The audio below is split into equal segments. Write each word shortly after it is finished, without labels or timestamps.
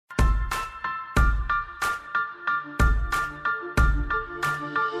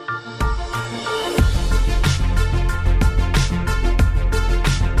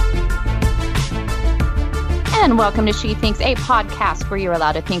And welcome to She Thinks, a podcast where you're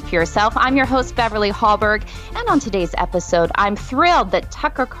allowed to think for yourself. I'm your host, Beverly Hallberg. And on today's episode, I'm thrilled that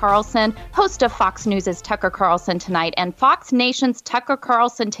Tucker Carlson, host of Fox News' Tucker Carlson Tonight, and Fox Nation's Tucker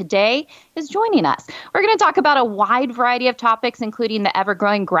Carlson Today is joining us. We're going to talk about a wide variety of topics, including the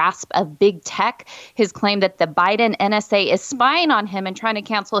ever-growing grasp of big tech, his claim that the Biden NSA is spying on him and trying to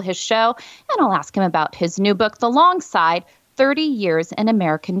cancel his show, and I'll ask him about his new book, The Long Side, 30 Years in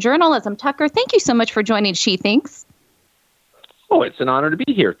American Journalism. Tucker, thank you so much for joining She Thinks. Oh, it's an honor to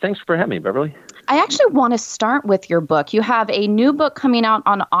be here. Thanks for having me, Beverly. I actually want to start with your book. You have a new book coming out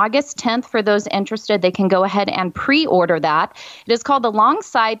on August 10th. For those interested, they can go ahead and pre-order that. It is called The Long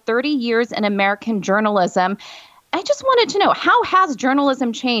Side, 30 Years in American Journalism. I just wanted to know, how has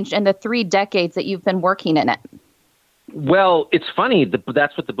journalism changed in the 3 decades that you've been working in it? Well, it's funny.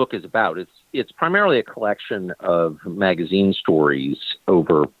 That's what the book is about. It's primarily a collection of magazine stories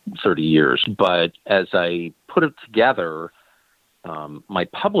over 30 years. But as I put it together, my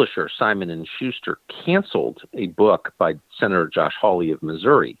publisher, Simon & Schuster, canceled a book by Senator Josh Hawley of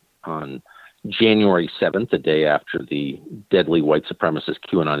Missouri on January 7th, the day after the deadly white supremacist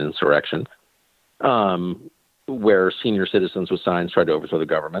QAnon insurrection, where senior citizens with signs tried to overthrow the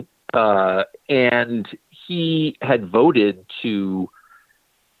government. And he had voted to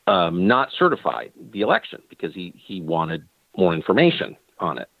not certify the election because he wanted more information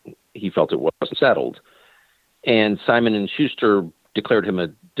on it. He felt it wasn't settled. And Simon & Schuster declared him a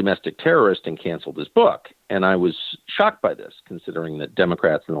domestic terrorist and canceled his book. And I was shocked by this, considering that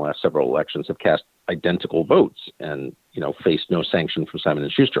Democrats in the last several elections have cast identical votes and, faced no sanction from Simon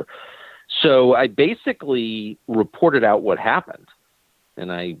 & Schuster. So I basically reported out what happened.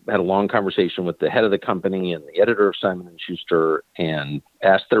 And I had a long conversation with the head of the company and the editor of Simon & Schuster and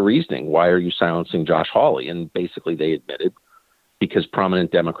asked their reasoning. Why are you silencing Josh Hawley? And basically they admitted because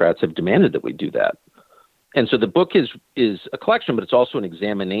prominent Democrats have demanded that we do that. And so the book is a collection, but it's also an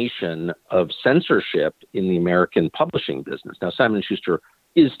examination of censorship in the American publishing business. Now, Simon & Schuster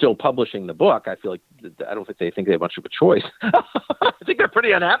is still publishing the book. I feel like I don't think they think they have much of a choice. I think they're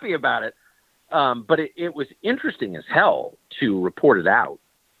pretty unhappy about it. But it was interesting as hell to report it out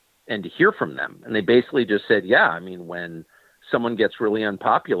and to hear from them. And they basically just said, when someone gets really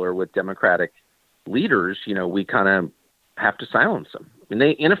unpopular with Democratic leaders, we kind of have to silence them. I mean,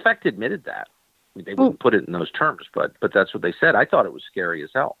 they in effect admitted that. I mean, they wouldn't put it in those terms, but that's what they said. I thought it was scary as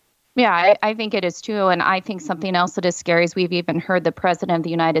hell. Yeah, I think it is too. And I think something else that is scary is we've even heard the president of the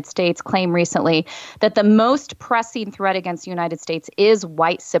United States claim recently that the most pressing threat against the United States is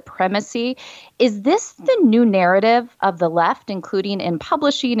white supremacy. Is this the new narrative of the left, including in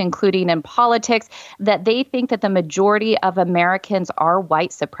publishing, including in politics, that they think that the majority of Americans are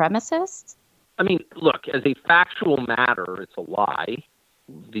white supremacists? I mean, look, as a factual matter, it's a lie.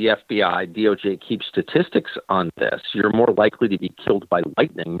 The FBI, DOJ keeps statistics on this. You're more likely to be killed by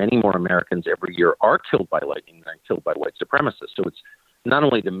lightning. Many more Americans every year are killed by lightning than are killed by white supremacists. So it's not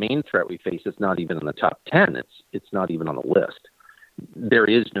only the main threat we face, it's not even in the top 10. It's not even on the list. There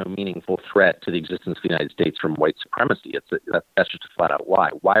is no meaningful threat to the existence of the United States from white supremacy. That's just a flat-out lie.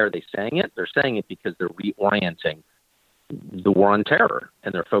 Why are they saying it? They're saying it because they're reorienting the war on terror,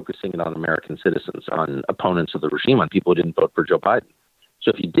 and they're focusing it on American citizens, on opponents of the regime, on people who didn't vote for Joe Biden. So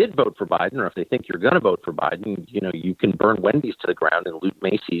if you did vote for Biden, or if they think you're going to vote for Biden, you can burn Wendy's to the ground and loot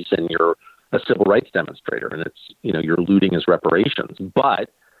Macy's, and you're a civil rights demonstrator, and it's, you're looting as reparations. But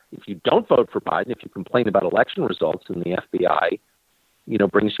if you don't vote for Biden, if you complain about election results, and the FBI,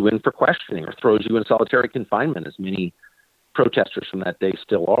 brings you in for questioning or throws you in solitary confinement, as many protesters from that day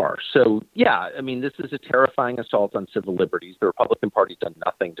still are. So, this is a terrifying assault on civil liberties. The Republican Party's done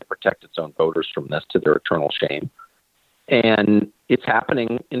nothing to protect its own voters from this, to their eternal shame. And it's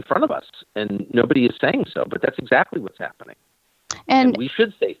happening in front of us, and nobody is saying so, but that's exactly what's happening. And we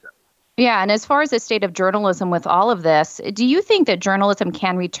should say so. Yeah, and as far as the state of journalism with all of this, do you think that journalism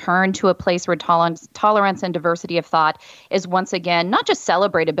can return to a place where tolerance and diversity of thought is once again not just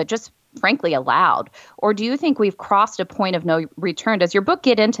celebrated, but just frankly allowed? Or do you think we've crossed a point of no return? Does your book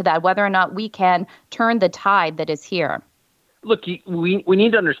get into that, whether or not we can turn the tide that is here? Look, we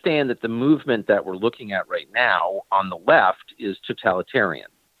need to understand that the movement that we're looking at right now on the left is totalitarian.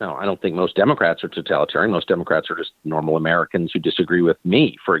 No, I don't think most Democrats are totalitarian. Most Democrats are just normal Americans who disagree with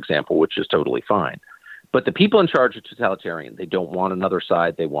me, for example, which is totally fine. But the people in charge are totalitarian. They don't want another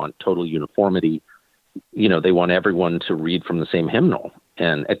side. They want total uniformity. They want everyone to read from the same hymnal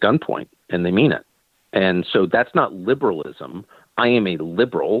and at gunpoint, and they mean it. And so that's not liberalism. I am a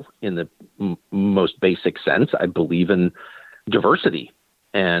liberal in the most basic sense. I believe in diversity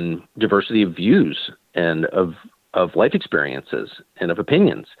and diversity of views and of life experiences and of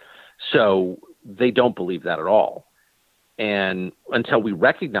opinions. So they don't believe that at all. And until we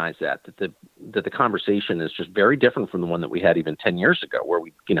recognize that the conversation is just very different from the one that we had even 10 years ago, where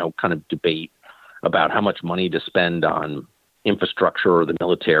we, kind of debate about how much money to spend on infrastructure or the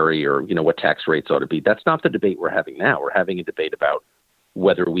military or, what tax rates ought to be. That's not the debate we're having now. We're having a debate about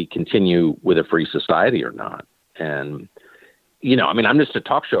whether we continue with a free society or not. And, I'm just a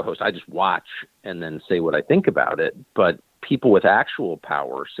talk show host. I just watch and then say what I think about it. But people with actual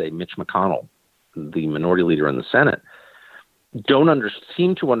power, say Mitch McConnell, the minority leader in the Senate, don't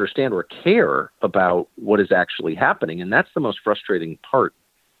seem to understand or care about what is actually happening. And that's the most frustrating part,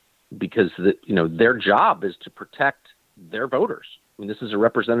 because their job is to protect their voters. I mean, this is a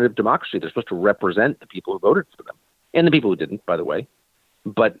representative democracy. They're supposed to represent the people who voted for them and the people who didn't, by the way,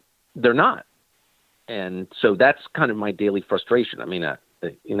 but they're not. And so that's kind of my daily frustration. I mean,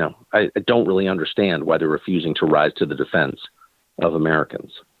 I don't really understand why they're refusing to rise to the defense of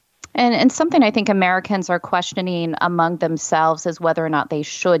Americans. And something I think Americans are questioning among themselves is whether or not they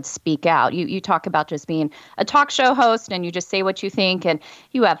should speak out. You talk about just being a talk show host and you just say what you think, and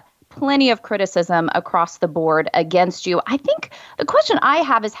you have plenty of criticism across the board against you. I think the question I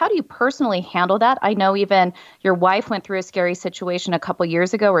have is, how do you personally handle that? I know even your wife went through a scary situation a couple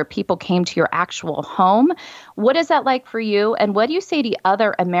years ago where people came to your actual home. What is that like for you? And what do you say to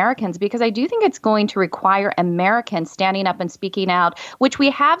other Americans? Because I do think it's going to require Americans standing up and speaking out, which we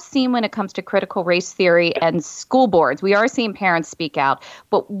have seen when it comes to critical race theory and school boards. We are seeing parents speak out.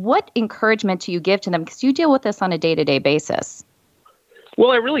 But what encouragement do you give to them? Because you deal with this on a day-to-day basis.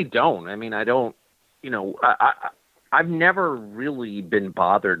 Well, I really don't. I mean, I don't, I've never really been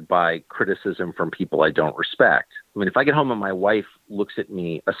bothered by criticism from people I don't respect. I mean, if I get home and my wife looks at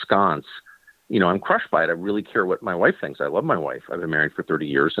me askance, I'm crushed by it. I really care what my wife thinks. I love my wife. I've been married for 30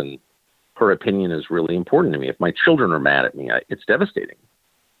 years, and her opinion is really important to me. If my children are mad at me, it's devastating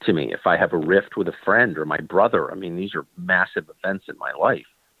to me. If I have a rift with a friend or my brother, I mean, these are massive events in my life.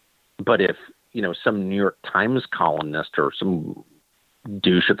 But if, some New York Times columnist or some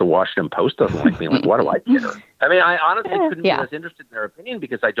douche at the Washington Post doesn't like me, like, what do I care? I mean, I honestly couldn't be as interested in their opinion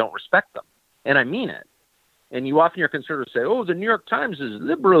because I don't respect them. And I mean it. And you often hear conservatives say, oh, the New York Times is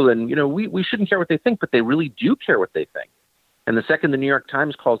liberal and, we shouldn't care what they think, but they really do care what they think. And the second the New York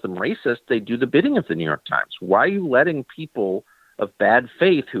Times calls them racist, they do the bidding of the New York Times. Why are you letting people of bad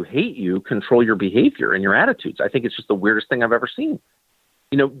faith who hate you control your behavior and your attitudes? I think it's just the weirdest thing I've ever seen.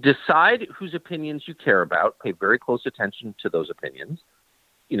 Decide whose opinions you care about, pay very close attention to those opinions,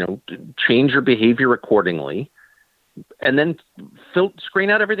 change your behavior accordingly, and then screen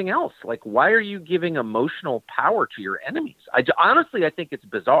out everything else. Like, why are you giving emotional power to your enemies? Honestly, I think it's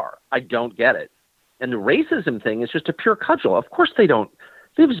bizarre. I don't get it. And the racism thing is just a pure cudgel. Of course they don't.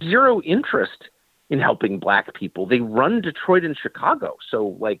 They have zero interest in helping black people. They run Detroit and Chicago.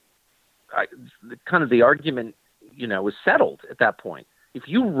 So, kind of the argument, is settled at that point. If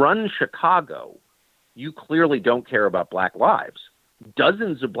you run Chicago, you clearly don't care about black lives.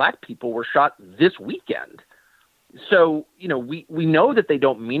 Dozens of black people were shot this weekend. So, we know that they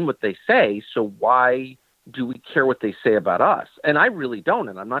don't mean what they say. So why do we care what they say about us? And I really don't.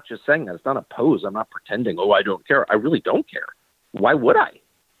 And I'm not just saying that. It's not a pose. I'm not pretending, I don't care. I really don't care. Why would I?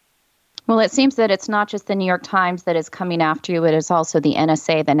 Well, it seems that it's not just the New York Times that is coming after you. It is also the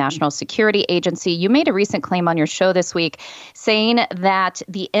NSA, the National Security Agency. You made a recent claim on your show this week saying that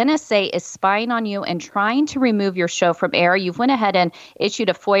the NSA is spying on you and trying to remove your show from air. You've went ahead and issued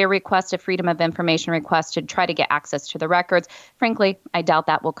a FOIA request, a Freedom of Information request, to try to get access to the records. Frankly, I doubt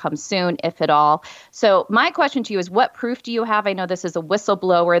that will come soon, if at all. So my question to you is, what proof do you have? I know this is a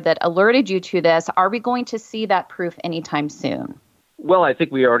whistleblower that alerted you to this. Are we going to see that proof anytime soon? Well, I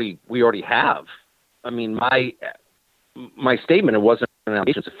think we already have. I mean, my statement, it wasn't an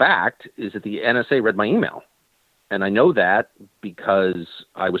allegation, it's a fact, is that the NSA read my email. And I know that because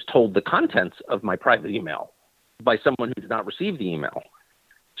I was told the contents of my private email by someone who did not receive the email.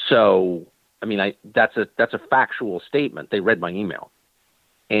 So, I mean, that's a factual statement. They read my email.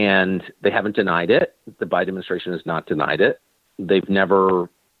 And they haven't denied it. The Biden administration has not denied it. They've never...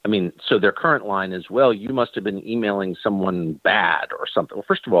 so their current line is, well, you must have been emailing someone bad or something. Well,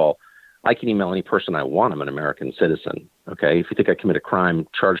 first of all, I can email any person I want. I'm an American citizen. Okay. If you think I commit a crime,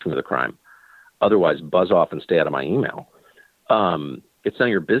 charge me with a crime. Otherwise, buzz off and stay out of my email. It's none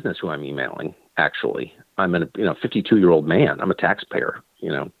of your business who I'm emailing, actually. I'm a 52-year-old man. I'm a taxpayer.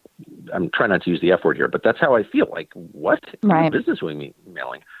 I'm trying not to use the F word here, but that's how I feel. Like, what? Right. Your business who I'm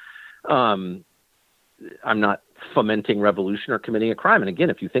emailing. I'm not fomenting revolution or committing a crime. And again,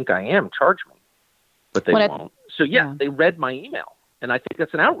 if you think I am, charge me. But they won't. So, they read my email. And I think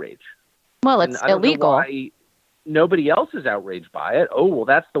that's an outrage. Well, it's illegal. nobody else is outraged by it. Oh, well,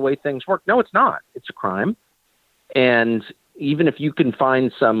 that's the way things work. No, it's not. It's a crime. And even if you can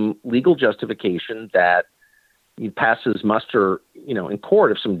find some legal justification that passes muster, in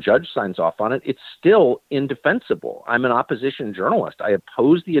court, if some judge signs off on it, it's still indefensible. I'm an opposition journalist. I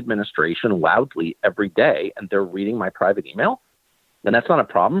oppose the administration loudly every day, and they're reading my private email. And that's not a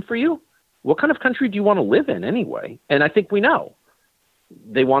problem for you? What kind of country do you want to live in anyway? And I think we know.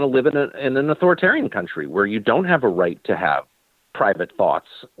 They want to live in an authoritarian country where you don't have a right to have private thoughts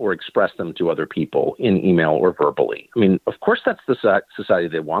or express them to other people in email or verbally. I mean, of course, that's the society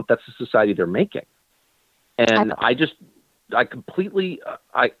they want. That's the society they're making. And I completely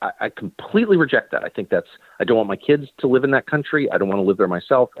reject that. I think I don't want my kids to live in that country. I don't want to live there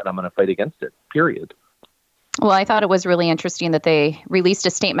myself, and I'm going to fight against it, period. Well, I thought it was really interesting that they released a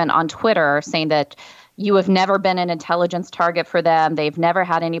statement on Twitter saying that you have never been an intelligence target for them. They've never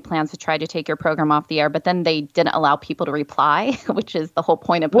had any plans to try to take your program off the air, but then they didn't allow people to reply, which is the whole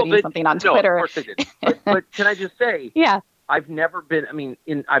point of putting something on Twitter. No, of course they did. But can I just say, yeah, I've never been an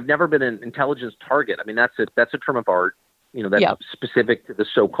intelligence target. I mean, that's a term of art, that's specific to the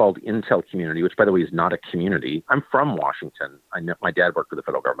so-called intel community, which, by the way, is not a community. I'm from Washington. I know my dad worked for the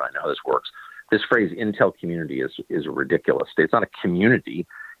federal government. I know how this works. This phrase intel community is ridiculous. It's not a community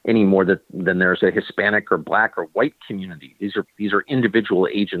any more than there's a Hispanic or black or white community. These are individual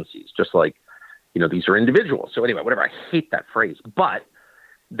agencies, just like, these are individuals. So anyway, whatever. I hate that phrase, but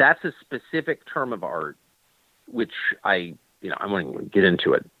that's a specific term of art, which I won't even get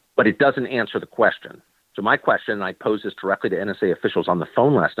into it, but it doesn't answer the question. So my question, I posed this directly to NSA officials on the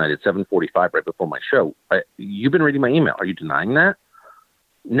phone last night at 7:45, right before my show. You've been reading my email. Are you denying that?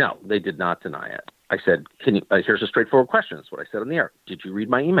 No, they did not deny it. I said, here's a straightforward question. That's what I said on the air. Did you read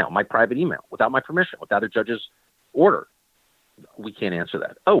my email, my private email, without my permission, without a judge's order? We can't answer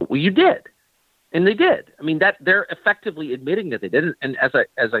that. Oh, well, you did. And they did. I mean, that they're effectively admitting that they did. And as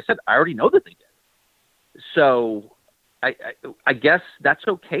I said, I already know that they did. So I guess that's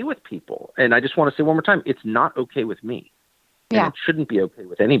okay with people. And I just want to say one more time, it's not okay with me. Yeah. And it shouldn't be okay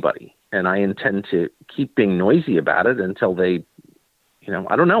with anybody. And I intend to keep being noisy about it until they,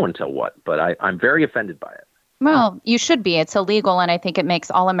 I don't know until what, but I'm very offended by it. Well, you should be. It's illegal, and I think it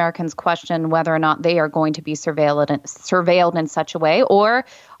makes all Americans question whether or not they are going to be surveilled in such a way, or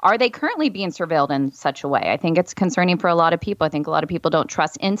are they currently being surveilled in such a way? I think it's concerning for a lot of people. I think a lot of people don't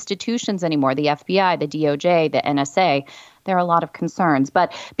trust institutions anymore, the FBI, the DOJ, the NSA. There are a lot of concerns.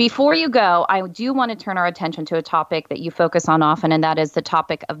 But before you go, I do want to turn our attention to a topic that you focus on often, and that is the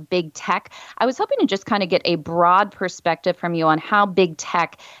topic of big tech. I was hoping to just kind of get a broad perspective from you on how big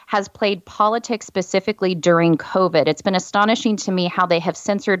tech has played politics specifically during COVID. It's been astonishing to me how they have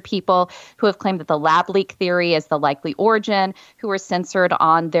censored people who have claimed that the lab leak theory is the likely origin, who were censored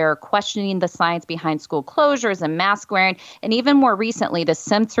on their questioning the science behind school closures and mask wearing, and even more recently, the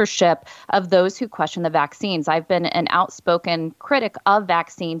censorship of those who question the vaccines. I've been an outspoken critic of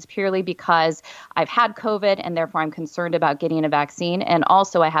vaccines purely because I've had COVID and therefore I'm concerned about getting a vaccine. And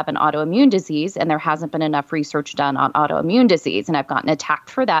also I have an autoimmune disease and there hasn't been enough research done on autoimmune disease. And I've gotten attacked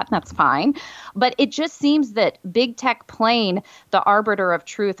for that. And that's fine. But it just seems that big tech playing the arbiter of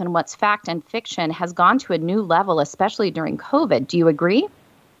truth and what's fact and fiction has gone to a new level, especially during COVID. Do you agree?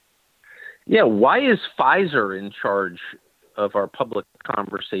 Yeah. Why is Pfizer in charge of our public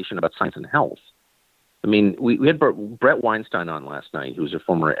conversation about science and health? I mean, we had Brett Weinstein on last night, who was a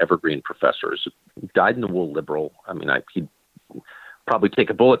former Evergreen professor, dyed-in-the-wool liberal. I mean, he'd probably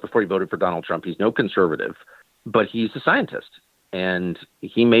take a bullet before he voted for Donald Trump. He's no conservative, but he's a scientist. And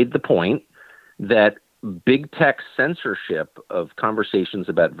he made the point that big tech censorship of conversations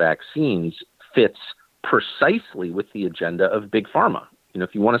about vaccines fits precisely with the agenda of big pharma.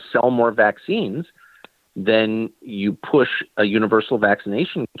 If you want to sell more vaccines, then you push a universal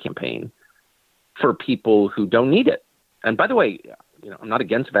vaccination campaign for people who don't need it. And by the way, I'm not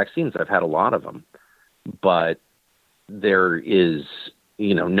against vaccines. I've had a lot of them, but there is,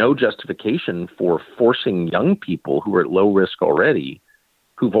 no justification for forcing young people who are at low risk already,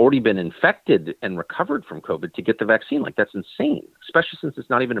 who've already been infected and recovered from COVID, to get the vaccine. Like, that's insane, especially since it's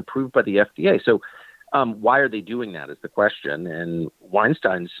not even approved by the FDA. So why are they doing that is the question. And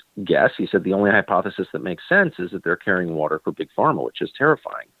Weinstein's guess, he said the only hypothesis that makes sense is that they're carrying water for big pharma, which is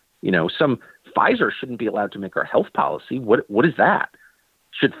terrifying. Pfizer shouldn't be allowed to make our health policy. What is that?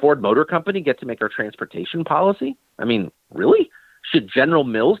 Should Ford Motor Company get to make our transportation policy? I mean, really? Should General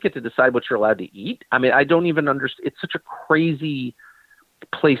Mills get to decide what you're allowed to eat? I mean, I don't even understand. It's such a crazy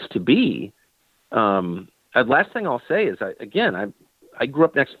place to be. Last thing I'll say is, I grew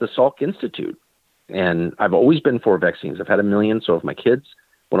up next to the Salk Institute, and I've always been for vaccines. I've had 1 million, so have my kids.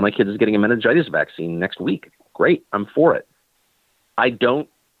 One of my kids is getting a meningitis vaccine next week. Great. I'm for it. I don't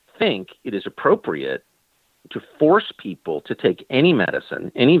think it is appropriate to force people to take any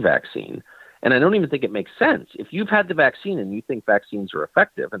medicine, any vaccine. And I don't even think it makes sense. If you've had the vaccine and you think vaccines are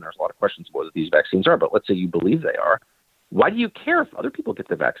effective, and there's a lot of questions about whether these vaccines are, but let's say you believe they are, why do you care if other people get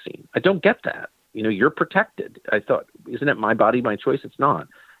the vaccine? I don't get that. You know, you're protected. I thought, isn't it my body, my choice? It's not.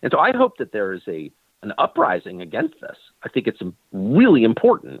 And so I hope that there is an uprising against this. I think it's really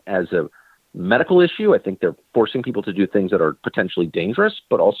important as a medical issue. I think they're forcing people to do things that are potentially dangerous,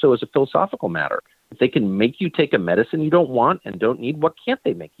 but also as a philosophical matter. If they can make you take a medicine you don't want and don't need, what can't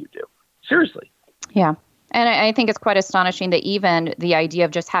they make you do? Seriously. Yeah. And I think it's quite astonishing that even the idea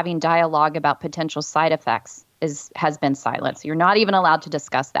of just having dialogue about potential side effects has been silenced. You're not even allowed to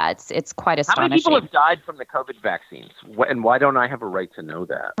discuss that. It's quite astonishing. How many people have died from the COVID vaccines? And why don't I have a right to know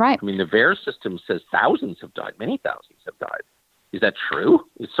that? Right. I mean, the VAERS system says thousands have died. Many thousands have died. Is that true?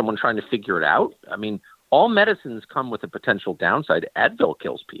 Is someone trying to figure it out? I mean, all medicines come with a potential downside. Advil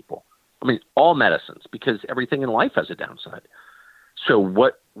kills people. I mean, all medicines, because everything in life has a downside. So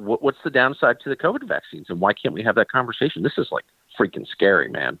what's the downside to the COVID vaccines, and why can't we have that conversation? This is like freaking scary,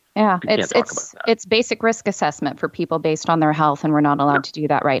 man. Yeah, it's basic risk assessment for people based on their health, and we're not allowed to do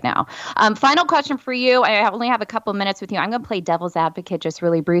that right now. Final question for you. I only have a couple minutes with you. I'm going to play devil's advocate just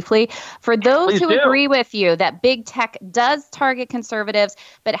really briefly. For those who agree with you that big tech does target conservatives,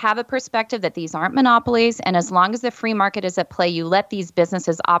 but have a perspective that these aren't monopolies, and as long as the free market is at play, you let these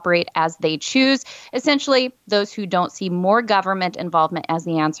businesses operate as they choose. Essentially, those who don't see more government involvement as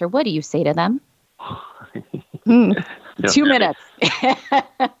the answer, what do you say to them? 2 minutes.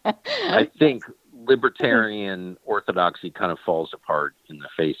 I think libertarian orthodoxy kind of falls apart in the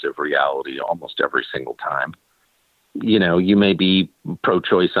face of reality almost every single time. You know, you may be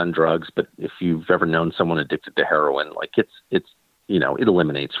pro-choice on drugs, but if you've ever known someone addicted to heroin, like it's you know, it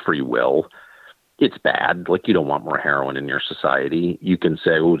eliminates free will. It's bad. Like, you don't want more heroin in your society. You can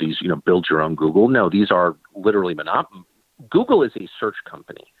say, oh, these, you know, build your own Google. No, these are literally Google is a search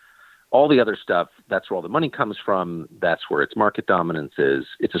company. All the other stuff, that's where all the money comes from. That's where its market dominance is.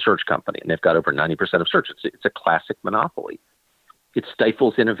 It's a search company, and they've got over 90% of search. It's a classic monopoly. It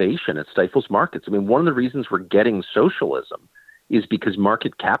stifles innovation. It stifles markets. I mean, one of the reasons we're getting socialism is because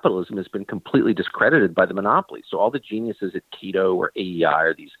market capitalism has been completely discredited by the monopoly. So all the geniuses at Keto or AEI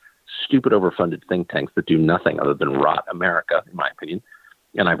are these stupid overfunded think tanks that do nothing other than rot America, in my opinion.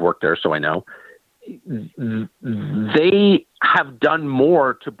 And I've worked there, so I know. They have done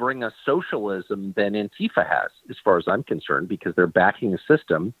more to bring us socialism than Antifa has, as far as I'm concerned, because they're backing a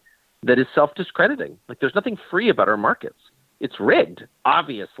system that is self-discrediting. Like, there's nothing free about our markets. It's rigged,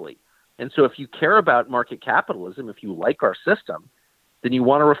 obviously. And so if you care about market capitalism, if you like our system, then you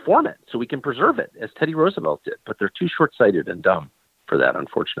want to reform it so we can preserve it, as Teddy Roosevelt did. But they're too short-sighted and dumb for that,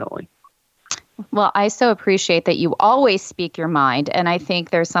 unfortunately. Well, I so appreciate that you always speak your mind. And I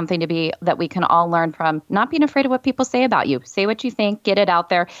think there's something that we can all learn from, not being afraid of what people say about you. Say what you think, get it out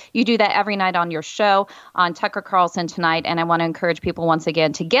there. You do that every night on your show on Tucker Carlson Tonight. And I want to encourage people once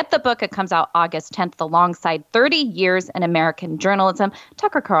again to get the book. It comes out August 10th alongside 30 Years in American Journalism.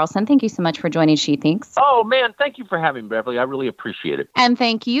 Tucker Carlson, thank you so much for joining She Thinks. Oh, man, thank you for having me, Beverly. I really appreciate it. And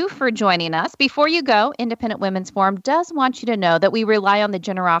thank you for joining us. Before you go, Independent Women's Forum does want you to know that we rely on the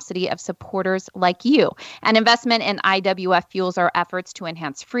generosity of supporters like you. An investment in IWF fuels our efforts to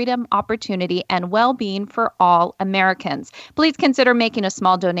enhance freedom, opportunity, and well-being for all Americans. Please consider making a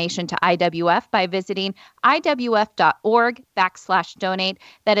small donation to IWF by visiting iwf.org/donate.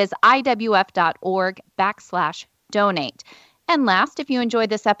 That is iwf.org/donate. And last, if you enjoyed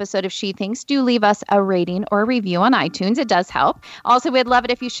this episode of She Thinks, do leave us a rating or a review on iTunes. It does help. Also, we'd love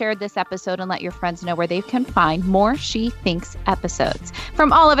it if you shared this episode and let your friends know where they can find more She Thinks episodes.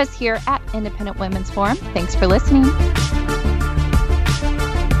 From all of us here at Independent Women's Forum, thanks for listening.